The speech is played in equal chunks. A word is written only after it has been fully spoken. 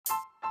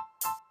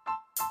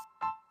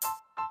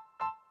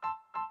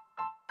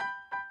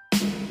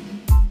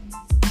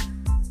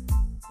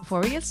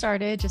before we get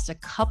started, just a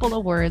couple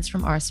of words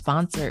from our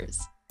sponsors.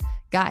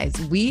 Guys,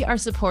 we are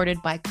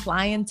supported by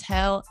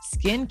Clientele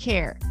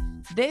Skincare.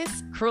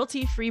 This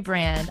cruelty-free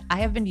brand I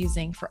have been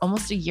using for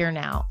almost a year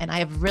now, and I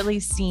have really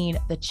seen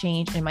the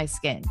change in my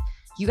skin.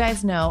 You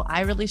guys know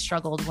I really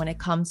struggled when it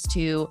comes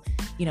to,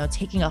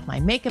 taking off my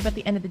makeup at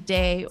the end of the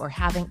day or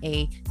having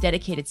a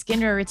dedicated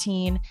skincare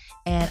routine.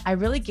 And I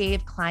really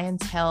gave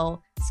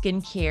Clientele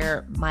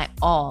Skincare my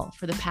all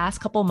for the past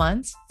couple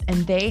months,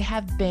 and they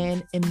have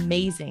been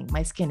amazing.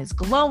 My skin is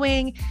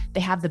glowing. They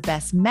have the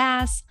best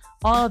masks.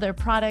 All of their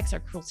products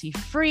are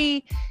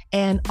cruelty-free.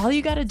 And all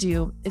you got to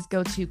do is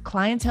go to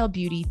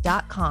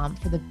clientelebeauty.com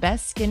for the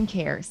best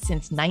skincare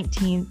since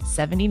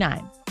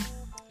 1979.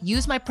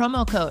 Use my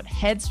promo code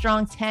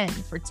HEADSTRONG10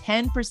 for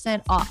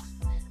 10% off.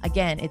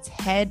 Again, it's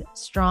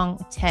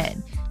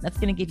HEADSTRONG10. That's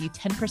going to give you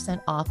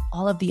 10% off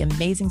all of the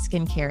amazing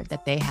skincare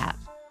that they have.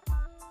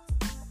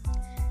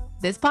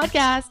 This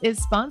podcast is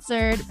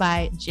sponsored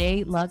by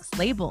JLux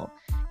Label.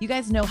 You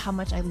guys know how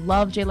much I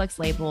love JLux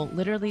Label.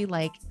 Literally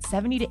like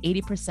 70 to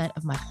 80%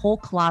 of my whole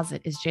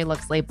closet is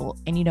JLux Label.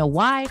 And you know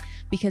why?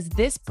 Because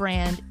this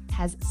brand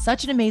has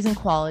such an amazing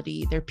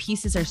quality. Their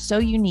pieces are so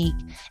unique,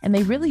 and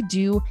they really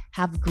do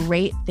have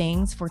great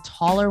things for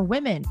taller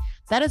women.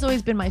 That has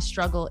always been my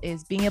struggle,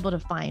 is being able to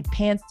find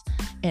pants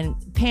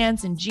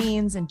and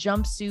jeans and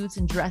jumpsuits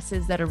and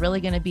dresses that are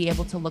really going to be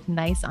able to look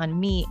nice on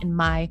me in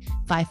my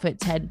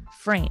 5'10"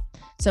 frame.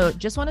 So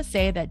just want to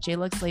say that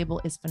JLux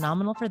Label is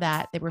phenomenal for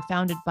that. They were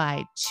founded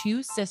by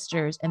two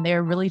sisters, and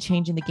they're really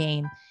changing the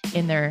game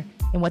in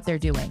what they're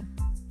doing.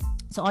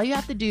 So all you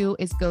have to do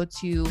is go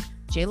to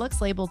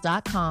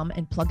jluxlabel.com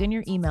and plug in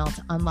your email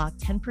to unlock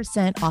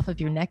 10% off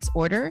of your next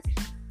order.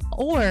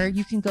 Or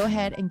you can go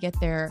ahead and get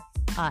their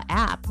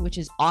app, which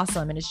is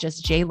awesome. And it's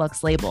just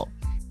JLux Label.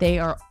 They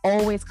are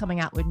always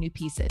coming out with new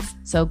pieces.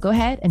 So go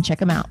ahead and check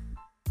them out.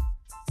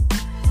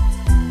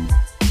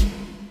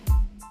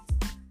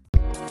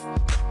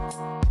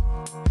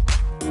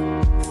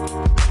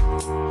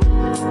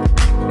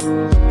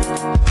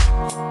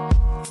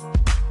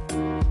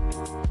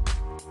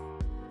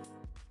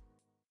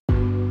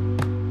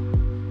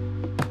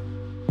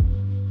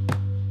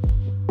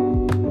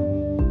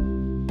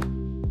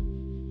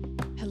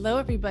 Hello,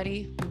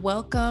 everybody.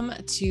 Welcome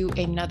to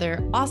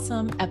another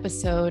awesome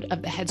episode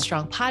of the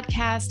Headstrong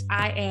Podcast.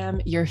 I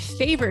am your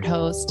favorite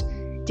host,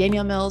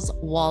 Danielle Mills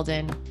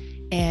Walden,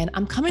 and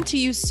I'm coming to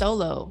you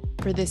solo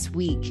for this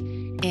week.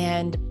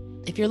 And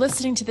if you're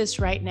listening to this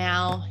right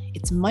now,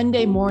 it's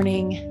Monday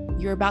morning.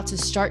 You're about to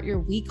start your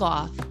week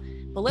off,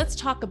 but let's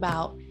talk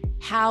about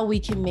how we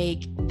can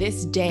make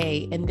this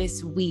day and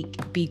this week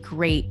be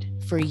great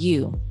for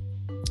you.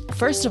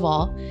 First of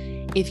all,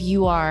 if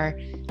you are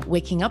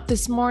waking up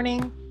this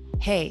morning,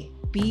 hey,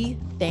 be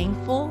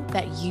thankful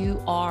that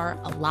you are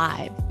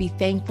alive. Be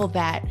thankful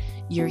that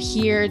you're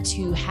here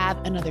to have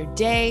another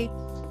day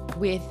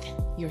with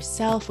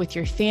yourself, with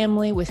your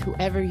family, with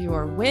whoever you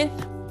are with.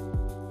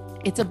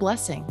 It's a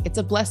blessing. It's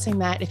a blessing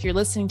that if you're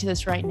listening to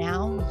this right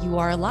now, you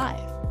are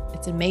alive.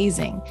 It's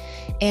amazing.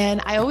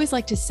 And I always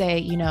like to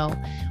say,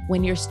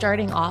 when you're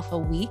starting off a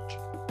week,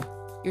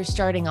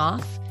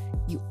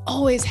 you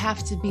always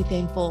have to be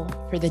thankful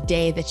for the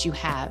day that you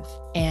have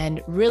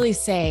and really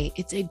say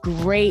it's a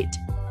great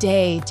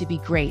day to be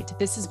great.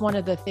 This is one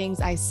of the things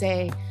I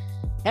say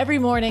every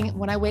morning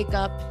when I wake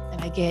up,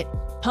 and I get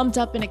pumped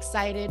up and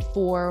excited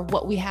for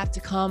what we have to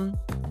come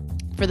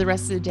for the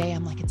rest of the day.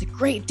 I'm like, it's a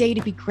great day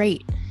to be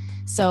great.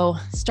 So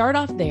start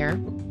off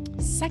there.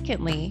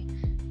 Secondly,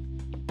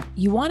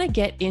 you want to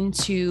get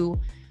into,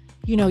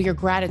 your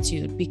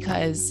gratitude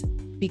because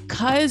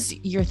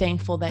you're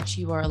thankful that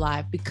you are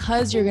alive,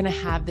 because you're going to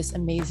have this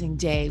amazing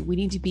day. We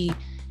need to be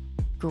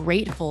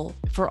grateful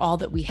for all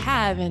that we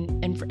have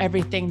and for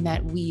everything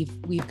that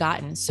we've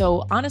gotten.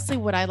 So honestly,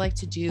 what I like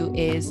to do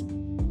is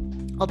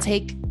I'll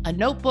take a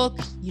notebook.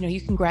 You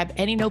can grab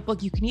any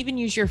notebook. You can even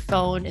use your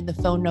phone in the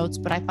phone notes,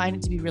 but I find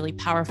it to be really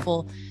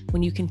powerful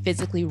when you can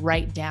physically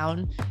write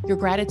down your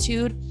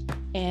gratitude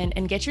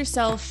and get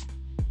yourself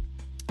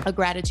a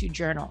gratitude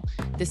journal.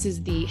 This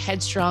is the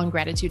Headstrong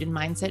Gratitude and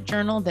Mindset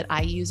Journal that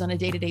I use on a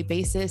day-to-day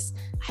basis.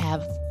 I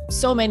have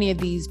so many of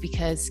these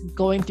because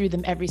going through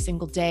them every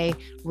single day,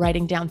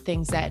 writing down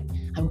things that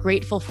I'm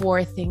grateful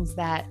for, things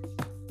that,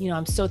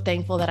 I'm so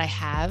thankful that I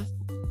have,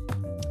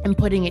 and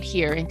putting it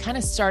here and kind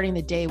of starting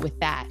the day with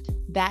that.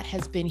 That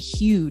has been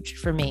huge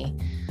for me.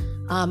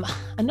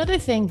 Another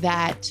thing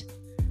that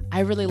I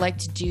really like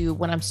to do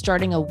when I'm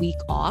starting a week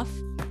off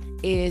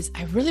is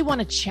I really want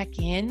to check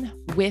in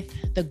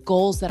with the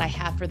goals that I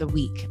have for the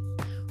week.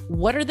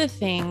 What are the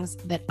things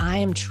that I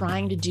am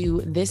trying to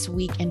do this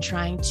week and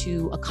trying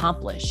to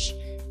accomplish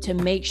to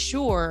make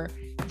sure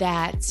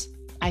that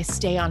I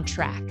stay on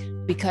track?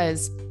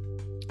 Because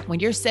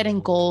when you're setting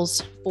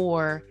goals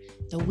for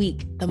the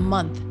week, the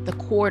month, the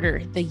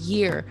quarter, the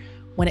year,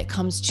 when it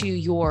comes to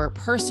your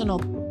personal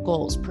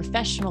goals,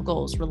 professional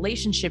goals,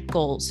 relationship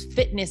goals,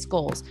 fitness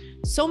goals,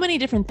 so many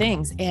different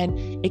things.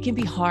 And it can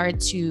be hard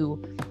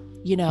to,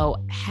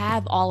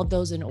 have all of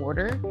those in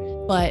order.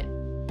 But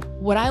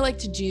what I like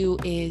to do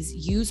is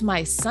use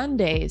my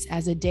Sundays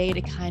as a day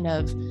to kind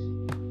of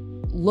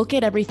look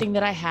at everything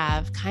that I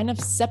have, kind of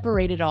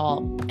separate it all,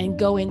 and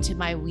go into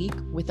my week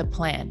with a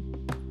plan.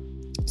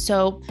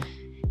 So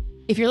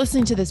if you're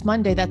listening to this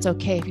Monday, that's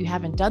okay if you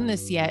haven't done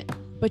this yet,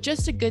 but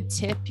just a good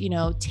tip,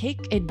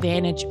 take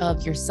advantage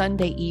of your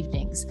Sunday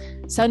evenings.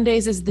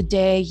 Sundays is the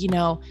day,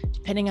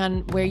 depending on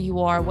where you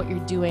are, what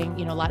you're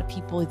doing, a lot of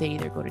people, they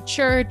either go to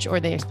church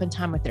or they spend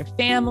time with their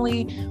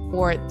family,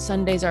 or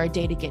Sundays are a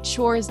day to get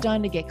chores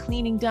done, to get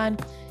cleaning done.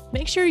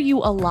 Make sure you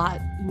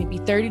allot maybe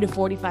 30 to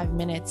 45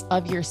 minutes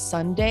of your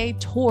Sunday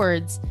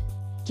towards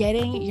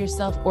getting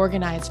yourself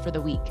organized for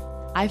the week.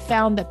 I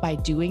found that by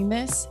doing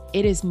this,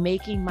 it is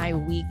making my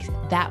week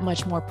that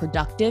much more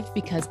productive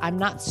because I'm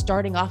not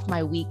starting off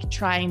my week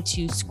trying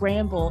to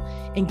scramble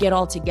and get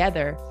all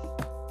together.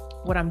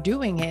 What I'm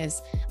doing is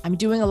I'm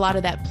doing a lot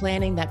of that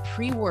planning, that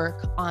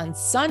pre-work on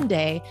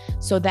Sunday,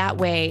 so that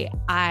way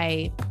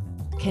I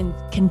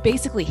can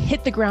basically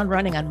hit the ground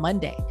running on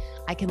Monday.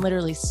 I can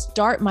literally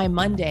start my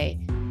Monday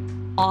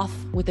off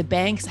with a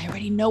bang because I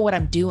already know what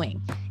I'm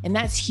doing. And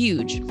that's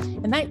huge.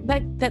 And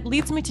that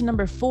leads me to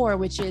number 4,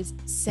 which is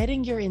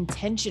setting your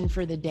intention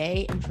for the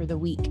day and for the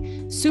week.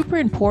 Super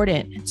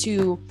important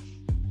to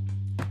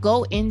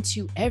go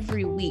into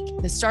every week,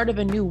 the start of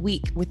a new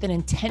week, with an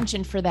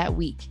intention for that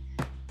week.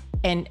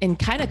 And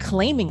kind of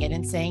claiming it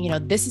and saying,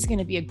 this is going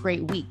to be a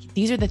great week.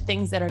 These are the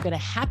things that are going to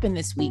happen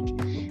this week.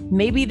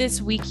 Maybe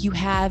this week you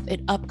have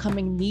an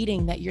upcoming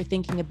meeting that you're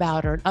thinking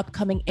about, or an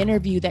upcoming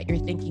interview that you're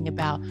thinking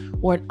about,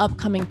 or an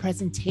upcoming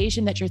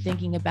presentation that you're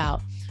thinking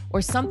about,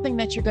 or something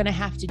that you're going to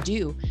have to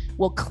do.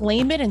 Well,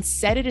 claim it and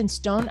set it in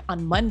stone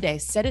on Monday.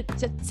 Set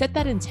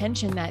that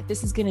intention that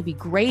this is going to be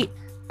great.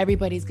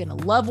 Everybody's going to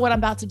love what I'm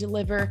about to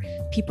deliver.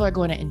 People are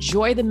going to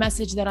enjoy the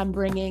message that I'm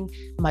bringing.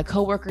 My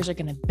coworkers are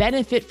going to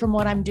benefit from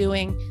what I'm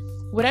doing,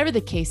 whatever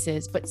the case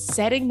is. But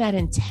setting that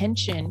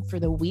intention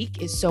for the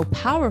week is so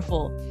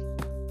powerful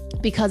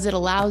because it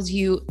allows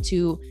you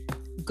to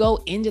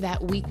go into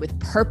that week with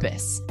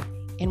purpose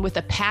and with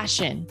a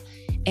passion.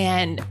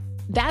 And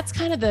that's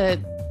kind of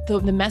the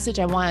message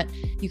I want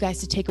you guys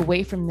to take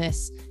away from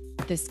this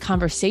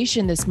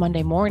conversation this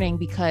Monday morning,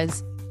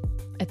 because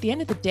at the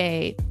end of the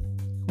day,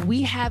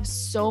 we have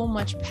so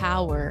much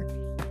power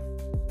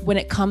when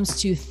it comes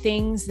to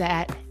things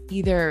that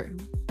either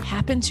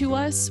happen to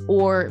us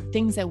or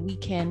things that we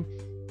can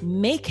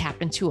make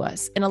happen to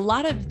us. And a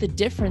lot of the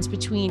difference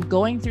between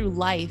going through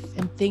life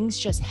and things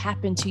just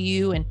happen to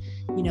you and,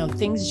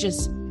 things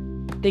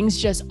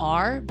just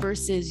are,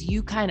 versus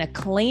you kind of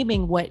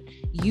claiming what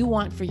you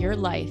want for your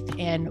life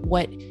and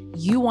what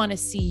you want to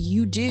see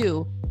you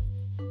do.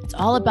 It's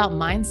all about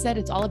mindset.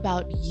 It's all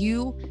about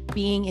you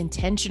being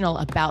intentional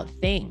about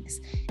things.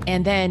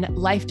 And then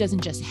life doesn't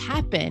just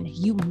happen,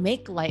 you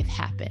make life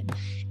happen.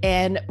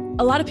 And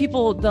a lot of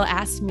people, they'll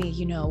ask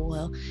me,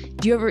 well,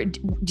 do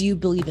you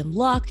believe in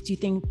luck? Do you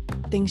think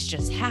things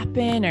just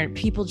happen or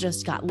people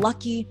just got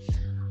lucky?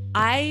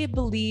 I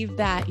believe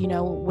that,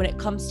 when it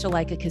comes to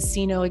like a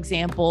casino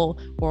example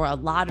or a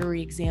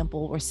lottery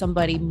example, where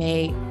somebody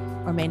may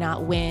or may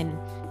not win,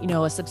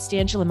 a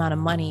substantial amount of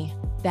money,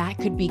 that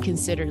could be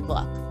considered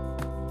luck.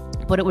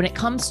 But when it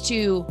comes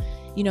to,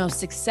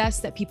 success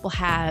that people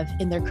have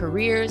in their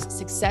careers,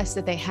 success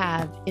that they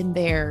have in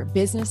their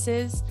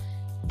businesses,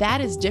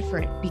 that is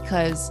different,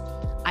 because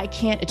I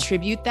can't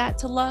attribute that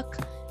to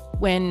luck.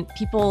 When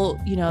people,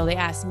 they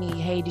ask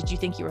me, hey, did you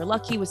think you were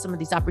lucky with some of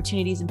these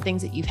opportunities and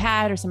things that you've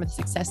had, or some of the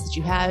success that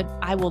you had?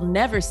 I will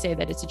never say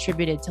that it's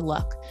attributed to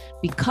luck,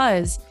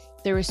 because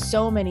there were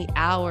so many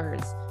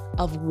hours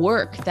of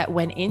work that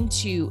went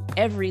into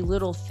every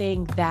little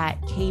thing that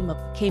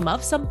came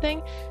of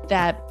something,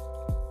 that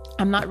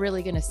I'm not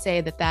really going to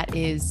say that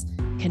is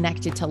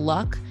connected to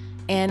luck.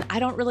 And I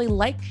don't really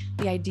like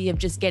the idea of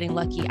just getting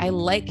lucky. I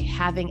like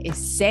having a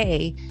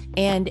say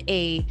and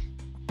a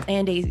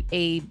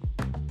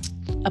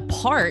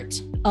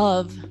part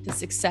of the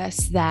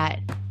success that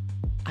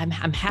I'm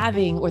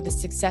having, or the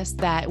success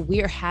that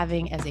we're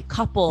having as a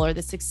couple, or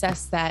the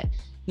success that,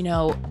 in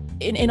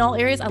all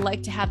areas. I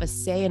like to have a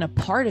say and a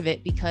part of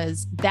it,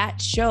 because that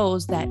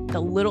shows that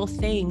the little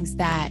things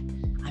that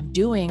I'm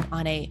doing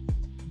on a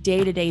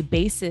day-to-day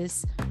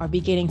basis are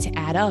beginning to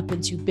add up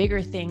into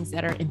bigger things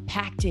that are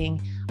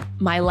impacting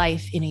my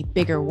life in a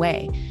bigger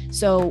way.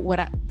 So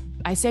what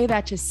I say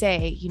that to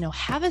say,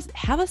 have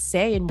a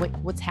say in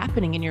what's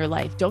happening in your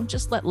life. Don't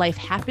just let life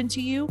happen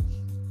to you.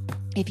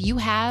 If you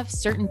have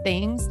certain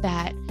things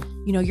that,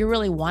 you're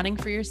really wanting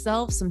for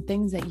yourself, some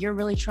things that you're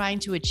really trying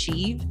to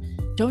achieve,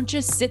 don't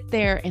just sit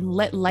there and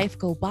let life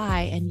go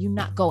by and you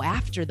not go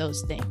after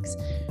those things.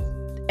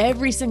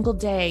 Every single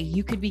day,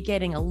 you could be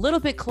getting a little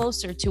bit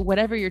closer to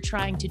whatever you're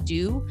trying to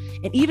do.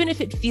 And even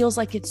if it feels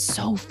like it's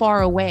so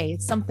far away,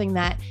 it's something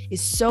that is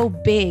so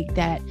big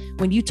that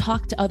when you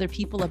talk to other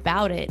people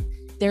about it,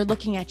 they're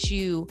looking at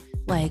you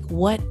like,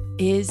 what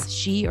is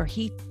she or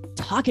he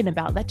talking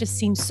about? That just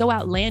seems so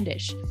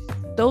outlandish.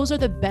 Those are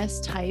the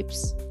best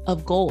types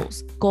of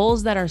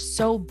goals that are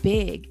so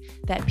big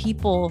that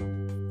people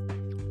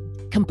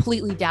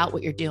completely doubt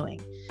what you're doing.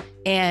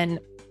 And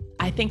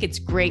I think it's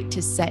great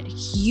to set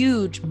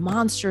huge,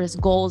 monstrous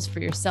goals for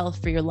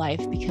yourself, for your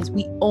life, because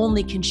we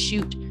only can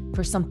shoot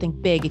for something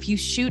big. If you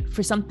shoot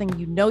for something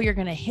you know you're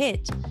going to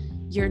hit,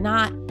 you're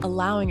not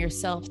allowing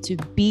yourself to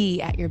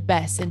be at your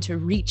best and to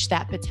reach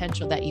that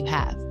potential that you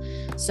have.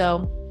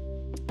 So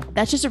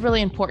that's just a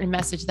really important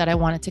message that I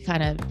wanted to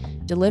kind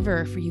of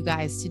deliver for you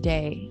guys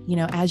today.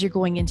 As you're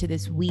going into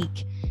this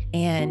week,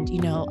 and,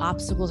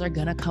 obstacles are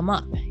going to come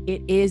up.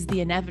 It is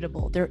the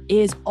inevitable. There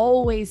is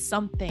always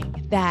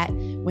something that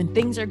when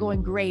things are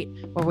going great,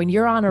 or when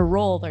you're on a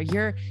roll, or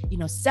you're,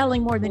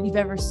 selling more than you've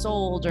ever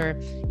sold, or,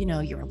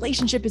 your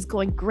relationship is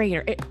going great,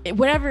 or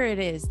whatever it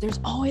is, there's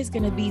always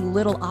going to be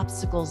little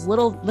obstacles,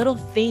 little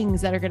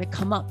things that are going to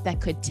come up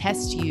that could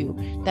test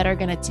you, that are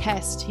going to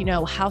test,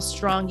 how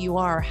strong you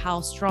are,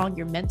 how strong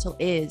your mental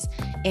is.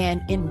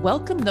 And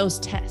welcome those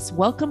tests,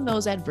 welcome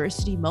those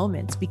adversity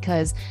moments,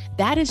 because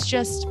that is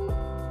just,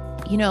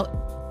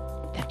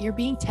 that you're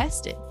being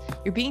tested.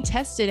 You're being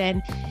tested.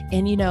 And,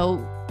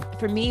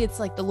 for me, it's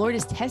like the Lord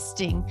is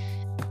testing,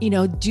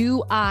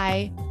 do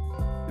I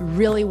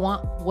really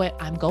want what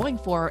I'm going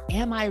for?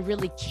 Am I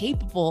really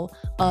capable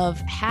of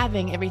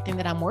having everything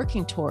that I'm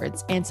working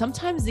towards? And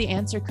sometimes the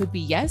answer could be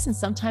yes, and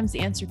sometimes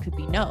the answer could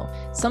be no.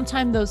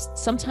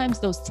 Sometimes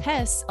those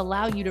tests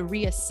allow you to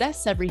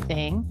reassess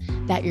everything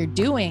that you're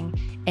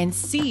doing and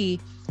see,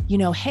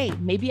 hey,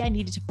 maybe I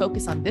needed to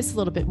focus on this a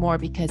little bit more,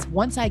 because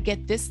once I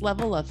get this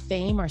level of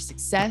fame or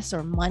success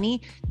or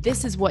money,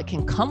 this is what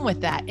can come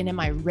with that. And am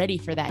I ready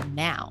for that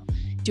now?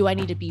 Do I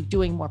need to be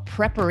doing more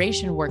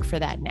preparation work for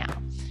that now?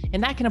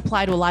 And that can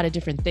apply to a lot of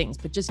different things,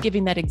 but just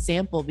giving that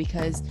example,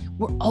 because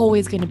we're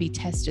always going to be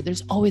tested.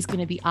 There's always going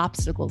to be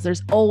obstacles.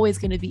 There's always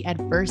going to be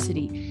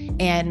adversity,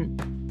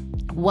 and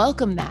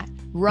welcome that,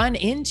 run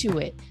into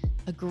it,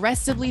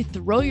 aggressively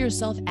throw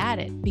yourself at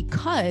it,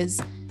 because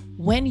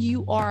when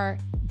you are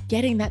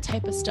getting that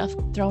type of stuff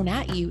thrown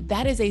at you,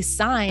 that is a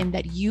sign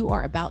that you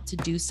are about to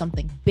do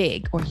something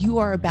big, or you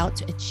are about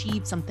to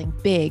achieve something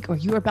big, or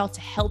you're about to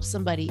help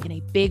somebody in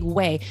a big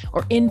way,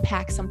 or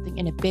impact something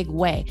in a big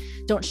way.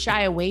 Don't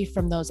shy away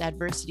from those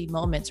adversity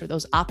moments or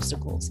those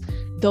obstacles.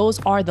 Those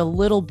are the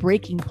little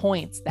breaking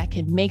points that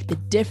can make the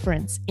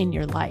difference in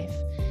your life.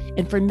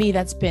 And for me,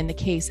 that's been the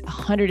case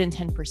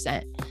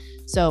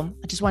 110%. So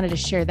I just wanted to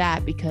share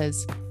that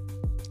because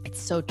it's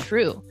so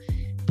true.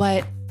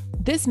 But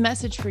this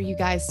message for you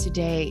guys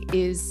today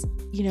is,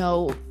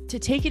 to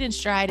take it in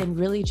stride and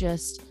really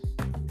just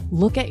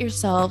look at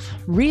yourself,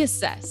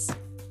 reassess.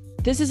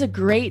 This is a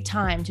great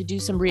time to do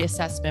some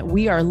reassessment.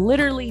 We are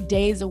literally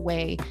days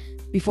away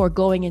before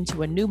going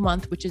into a new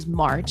month, which is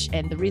March.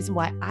 And the reason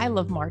why I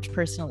love March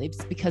personally is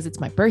because it's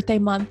my birthday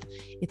month.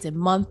 It's a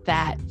month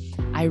that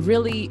I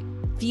really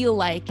feel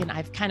like, and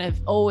I've kind of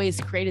always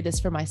created this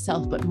for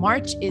myself, but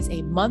March is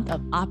a month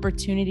of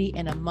opportunity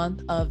and a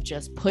month of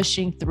just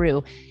pushing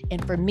through.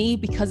 And for me,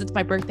 because it's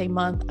my birthday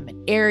month, I'm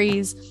an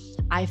Aries.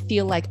 I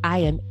feel like I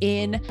am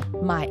in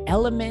my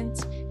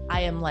element.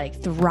 I am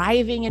like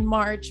thriving in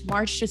March.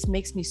 March just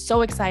makes me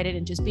so excited,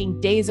 and just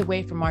being days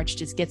away from March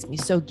just gets me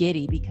so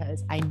giddy,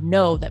 because I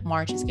know that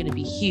March is going to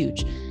be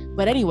huge.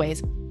 But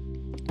anyways,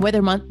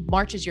 whether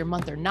March is your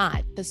month or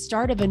not, the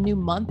start of a new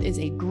month is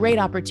a great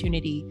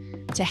opportunity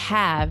to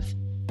have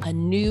a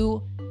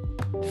new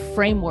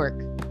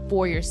framework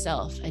for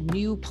yourself, a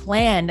new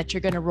plan that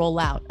you're going to roll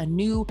out, a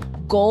new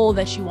goal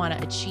that you want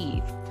to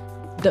achieve.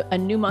 A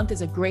new month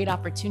is a great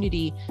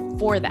opportunity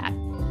for that.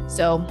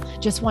 So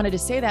just wanted to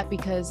say that,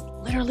 because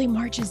literally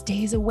March is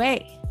days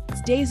away.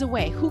 It's days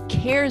away. Who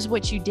cares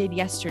what you did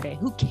yesterday?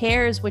 Who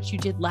cares what you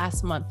did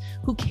last month?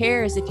 Who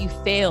cares if you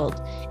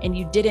failed and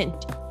you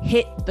didn't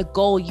hit the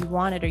goal you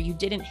wanted, or you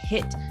didn't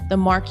hit the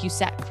mark you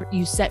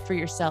set for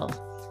yourself?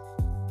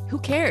 Who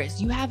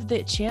cares? You have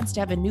the chance to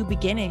have a new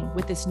beginning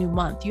with this new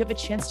month. You have a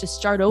chance to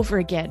start over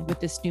again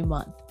with this new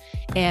month.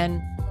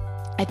 And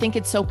I think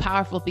it's so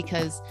powerful,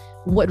 because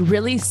what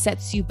really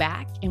sets you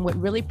back and what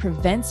really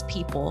prevents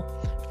people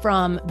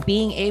from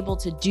being able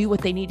to do what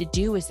they need to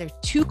do is they're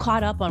too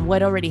caught up on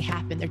what already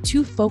happened. They're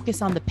too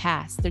focused on the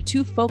past. They're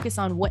too focused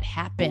on what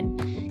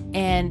happened.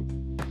 And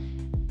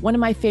one of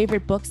my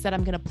favorite books that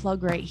I'm going to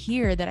plug right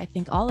here, that I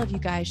think all of you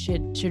guys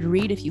should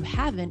read if you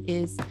haven't,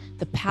 is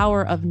The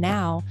Power of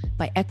Now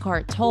by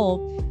Eckhart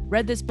Tolle.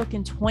 Read this book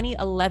in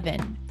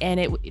 2011, and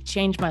it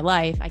changed my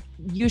life. I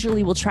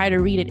usually will try to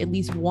read it at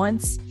least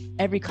once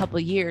every couple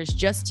of years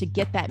just to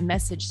get that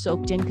message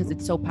soaked in, because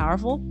it's so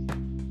powerful.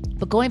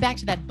 But going back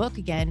to that book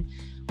again,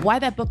 why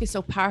that book is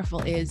so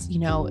powerful is,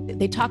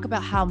 they talk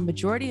about how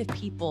majority of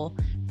people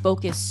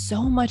focus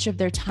so much of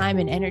their time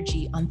and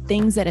energy on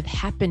things that have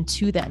happened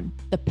to them,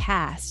 the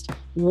past,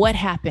 what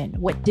happened,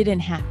 what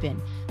didn't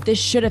happen, this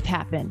should have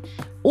happened,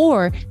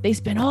 or they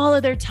spend all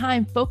of their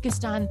time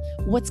focused on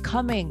what's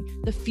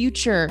coming, the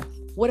future,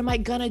 what am I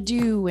gonna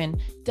do, and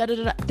da da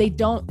da. They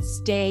don't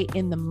stay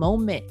in the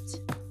moment.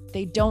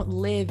 They don't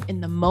live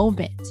in the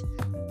moment.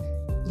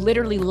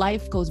 Literally,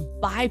 life goes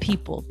by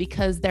people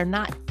because they're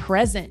not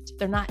present.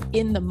 They're not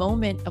in the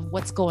moment of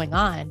what's going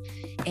on.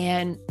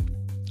 And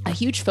a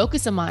huge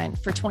focus of mine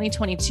for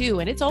 2022.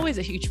 And it's always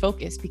a huge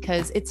focus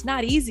because it's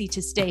not easy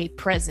to stay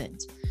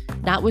present,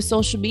 not with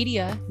social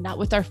media, not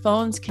with our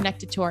phones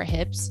connected to our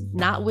hips,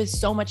 not with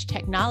so much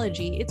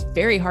technology. It's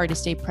very hard to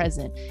stay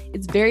present.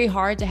 It's very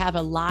hard to have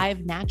a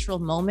live, natural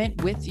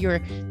moment with your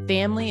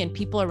family and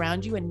people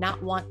around you and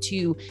not want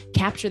to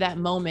capture that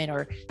moment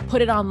or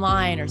put it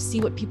online or see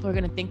what people are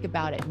going to think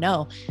about it.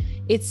 No,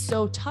 it's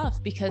so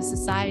tough because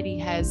society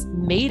has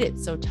made it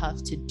so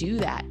tough to do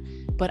that.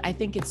 But I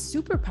think it's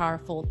super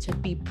powerful to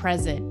be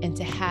present and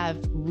to have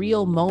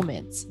real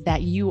moments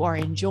that you are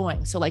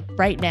enjoying. So like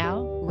right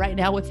now,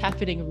 what's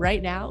happening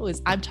right now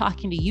is I'm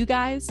talking to you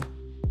guys.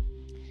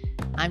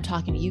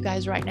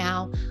 Right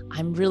now.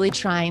 I'm really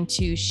trying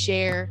to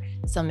share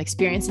some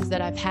experiences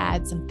that I've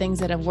had, some things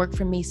that have worked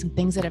for me, some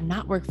things that have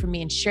not worked for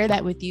me, and share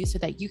that with you so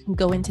that you can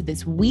go into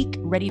this week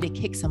ready to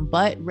kick some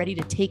butt, ready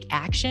to take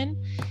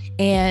action.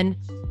 And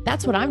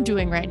that's what I'm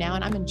doing right now.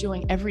 And I'm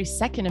enjoying every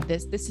second of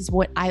this. This is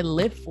what I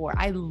live for.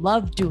 I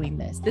love doing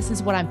this. This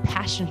is what I'm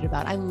passionate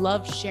about. I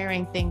love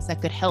sharing things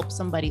that could help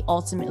somebody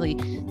ultimately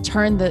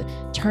turn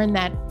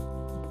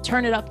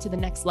it up to the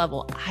next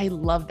level. I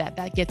love that.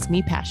 That gets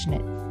me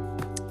passionate.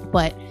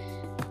 But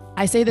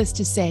I say this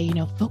to say,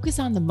 focus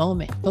on the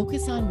moment,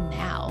 focus on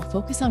now,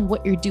 focus on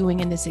what you're doing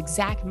in this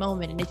exact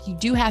moment. And if you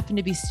do happen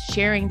to be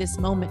sharing this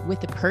moment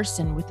with a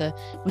person, with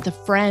a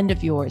friend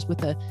of yours,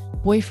 with a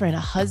boyfriend, a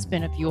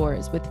husband of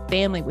yours, with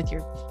family, with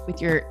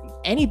your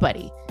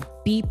anybody,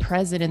 be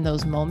present in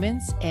those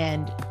moments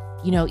and,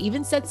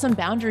 even set some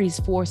boundaries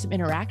for some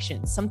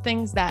interactions,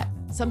 something that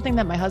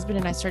my husband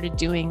and I started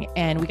doing,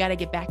 and we got to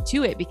get back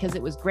to it because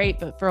it was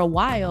great. But for a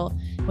while,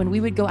 when we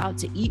would go out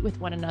to eat with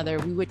one another,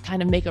 we would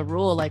kind of make a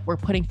rule, like we're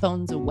putting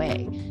phones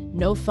away,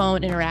 no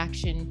phone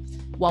interaction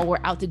while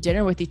we're out to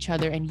dinner with each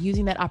other, and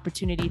using that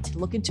opportunity to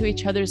look into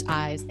each other's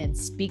eyes and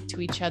speak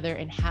to each other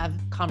and have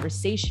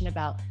conversation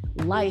about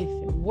life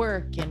and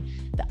work and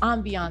the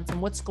ambiance and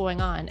what's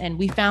going on. And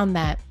we found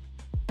that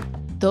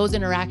those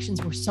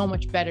interactions were so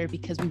much better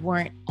because we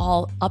weren't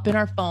all up in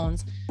our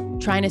phones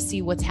trying to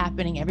see what's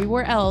happening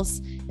everywhere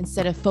else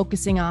instead of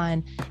focusing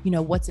on,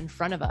 what's in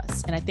front of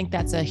us. And I think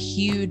that's a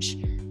huge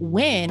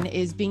win,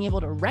 is being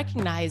able to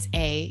recognize,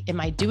 A, am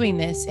I doing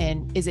this?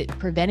 And is it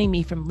preventing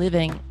me from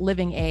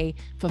living a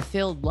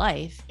fulfilled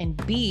life?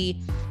 And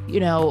B,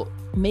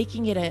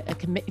 making it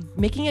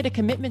a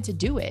commitment to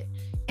do it.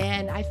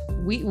 And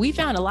we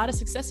found a lot of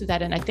success with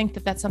that. And I think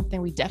that that's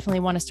something we definitely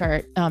want to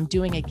start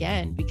doing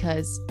again,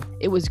 because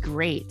it was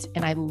great.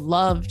 And I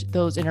loved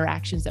those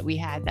interactions that we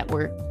had that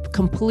were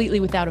completely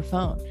without a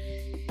phone.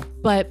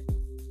 But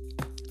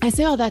I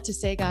say all that to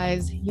say,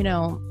 guys,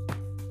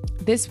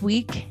 this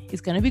week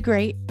is going to be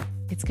great.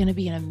 It's going to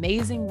be an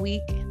amazing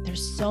week.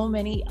 There's so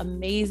many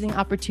amazing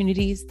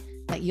opportunities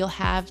that you'll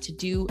have to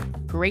do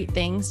great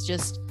things.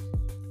 Just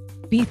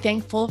be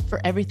thankful for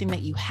everything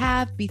that you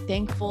have. Be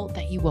thankful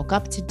that you woke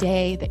up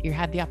today, that you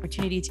had the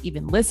opportunity to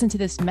even listen to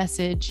this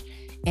message.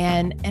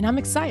 And I'm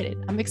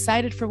excited. I'm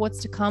excited for what's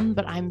to come,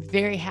 but I'm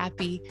very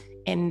happy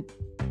and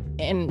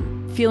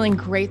feeling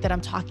great that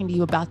I'm talking to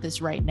you about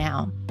this right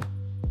now.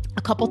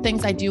 A couple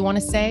things I do want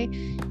to say,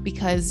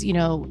 because,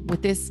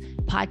 with this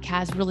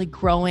podcast really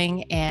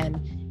growing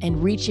and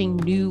reaching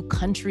new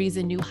countries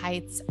and new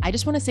heights, I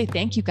just want to say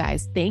thank you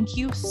guys. Thank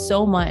you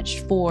so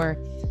much for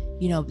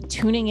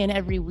tuning in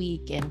every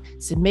week and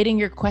submitting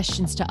your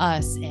questions to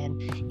us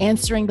and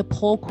answering the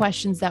poll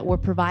questions that we're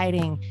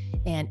providing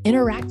and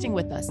interacting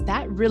with us.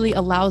 That really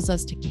allows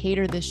us to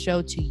cater this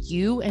show to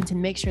you and to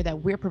make sure that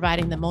we're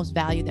providing the most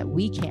value that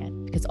we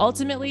can, because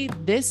ultimately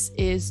this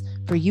is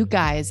for you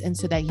guys, and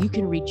so that you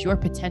can reach your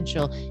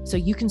potential, so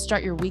you can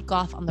start your week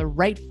off on the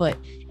right foot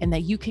and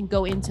that you can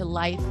go into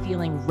life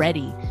feeling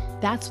ready.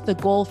 That's the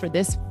goal for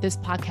this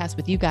podcast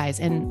with you guys.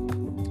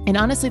 And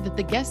honestly, that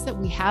the guests that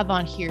we have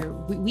on here,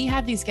 we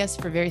have these guests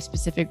for very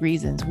specific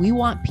reasons. We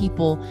want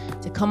people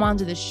to come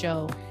onto the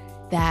show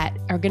that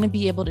are going to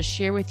be able to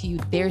share with you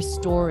their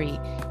story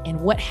and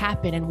what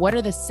happened and what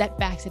are the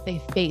setbacks that they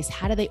face.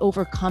 How do they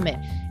overcome it?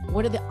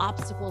 What are the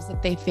obstacles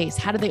that they face?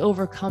 How do they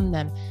overcome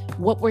them?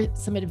 What were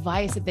some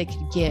advice that they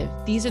could give?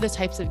 These are the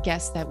types of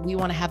guests that we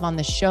want to have on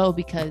the show,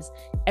 because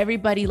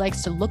everybody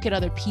likes to look at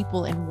other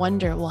people and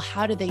wonder, well,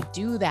 how do they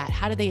do that?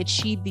 How do they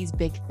achieve these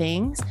big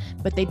things?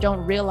 But they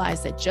don't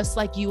realize that just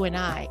like you and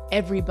I,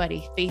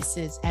 everybody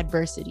faces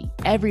adversity.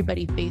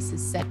 Everybody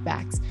faces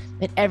setbacks,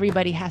 and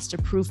everybody has to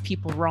prove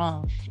people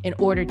wrong in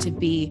order to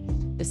be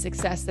the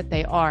success that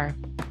they are.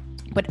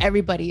 But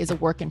everybody is a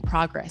work in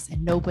progress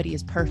and nobody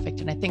is perfect.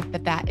 And I think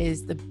that that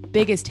is the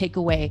biggest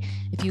takeaway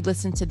if you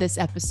listen to this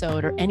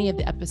episode or any of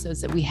the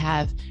episodes that we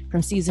have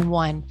from season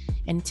 1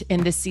 and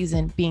this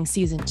season being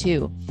season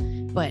 2.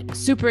 But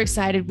super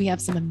excited. We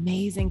have some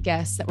amazing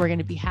guests that we're going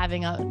to be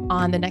having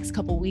on the next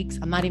couple of weeks.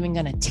 I'm not even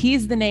going to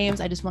tease the names.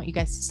 I just want you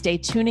guys to stay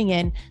tuning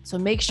in. So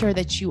make sure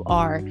that you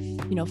are,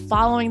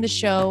 following the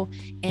show.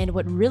 And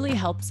what really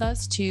helps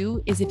us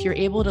too is if you're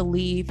able to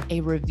leave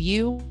a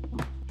review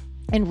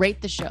and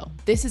rate the show.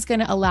 This is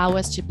going to allow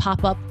us to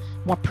pop up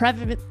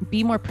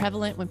be more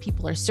prevalent when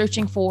people are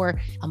searching for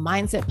a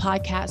mindset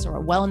podcast or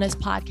a wellness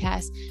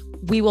podcast.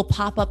 We will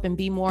pop up and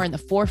be more in the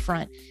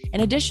forefront.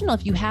 And additional,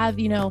 if you have,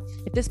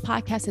 if this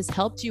podcast has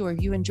helped you or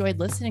you enjoyed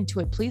listening to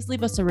it, please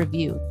leave us a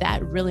review.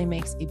 That really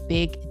makes a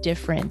big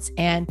difference.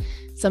 And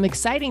some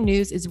exciting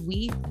news is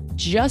we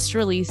just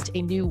released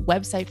a new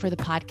website for the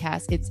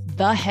podcast. It's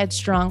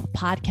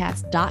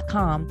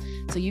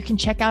theheadstrongpodcast.com. So you can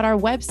check out our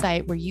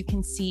website where you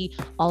can see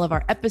all of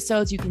our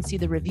episodes. You can see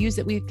the reviews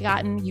that we've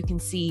gotten. You can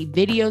see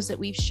videos that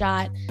we've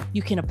shot.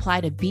 You can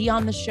apply to be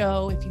on the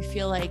show if you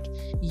feel like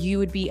you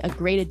would be a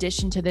great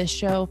addition to this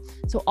show.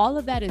 So all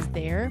of that is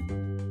there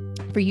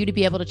for you to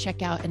be able to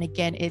check out. And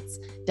again, it's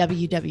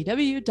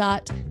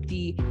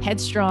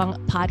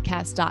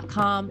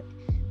www.theheadstrongpodcast.com.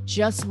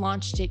 Just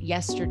launched it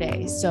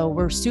yesterday. So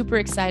we're super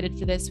excited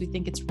for this. We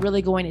think it's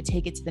really going to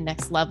take it to the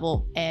next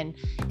level. And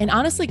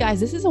honestly, guys,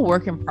 this is a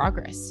work in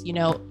progress.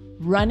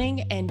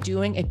 Running and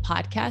doing a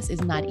podcast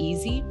is not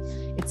easy.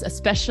 It's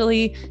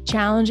especially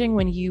challenging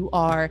when you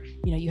are,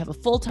 you have a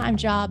full-time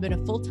job and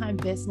a full-time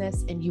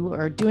business and you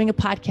are doing a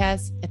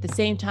podcast at the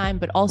same time,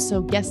 but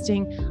also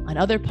guesting on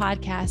other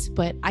podcasts.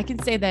 But I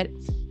can say that,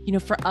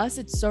 for us,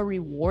 it's so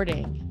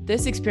rewarding.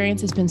 This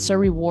experience has been so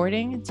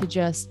rewarding to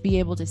just be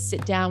able to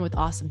sit down with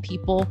awesome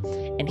people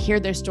and hear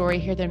their story,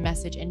 hear their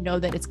message, and know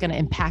that it's going to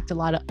impact a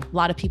lot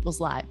of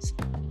people's lives.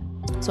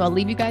 So I'll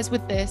leave you guys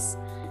with this,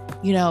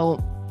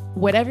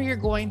 whatever you're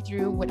going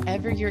through,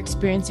 whatever you're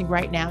experiencing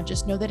right now,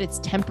 just know that it's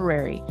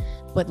temporary.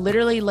 But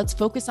literally, let's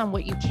focus on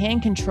what you can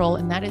control,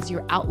 and that is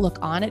your outlook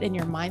on it and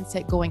your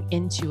mindset going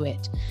into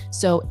it.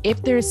 So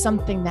if there's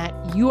something that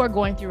you are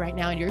going through right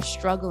now and you're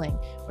struggling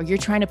or you're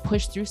trying to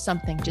push through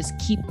something, just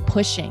keep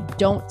pushing.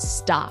 Don't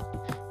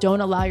stop.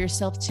 Don't allow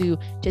yourself to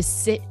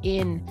just sit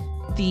in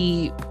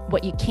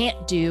what you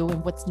can't do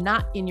and what's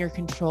not in your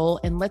control.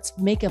 And let's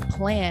make a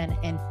plan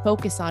and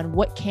focus on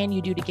what can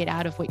you do to get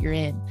out of what you're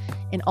in.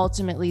 And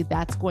ultimately,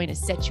 that's going to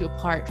set you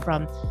apart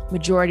from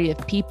majority of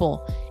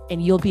people,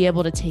 and you'll be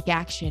able to take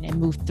action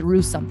and move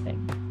through something.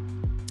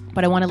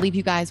 But I want to leave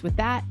you guys with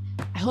that.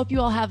 I hope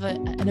you all have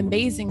an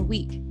amazing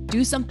week.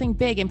 Do something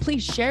big, and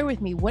please share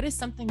with me what is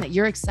something that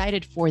you're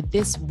excited for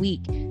this week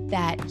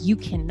that you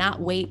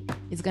cannot wait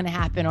is going to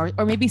happen, or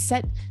maybe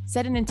set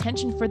an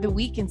intention for the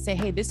week and say,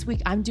 hey, this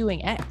week I'm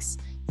doing X.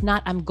 It's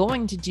not I'm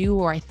going to do,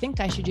 or I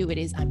think I should do. It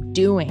is I'm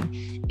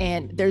doing.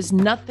 And there's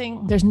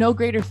no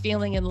greater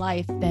feeling in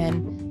life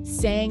than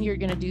saying you're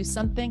going to do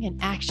something and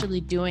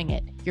actually doing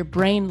it. Your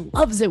brain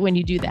loves it when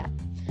you do that.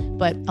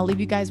 But I'll leave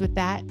you guys with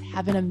that.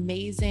 Have an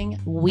amazing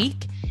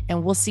week,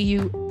 and we'll see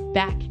you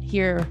back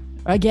here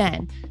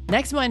again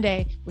next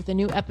Monday with a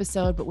new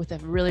episode, but with a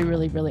really,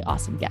 really, really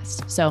awesome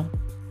guest. So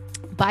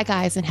bye,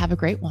 guys, and have a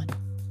great one.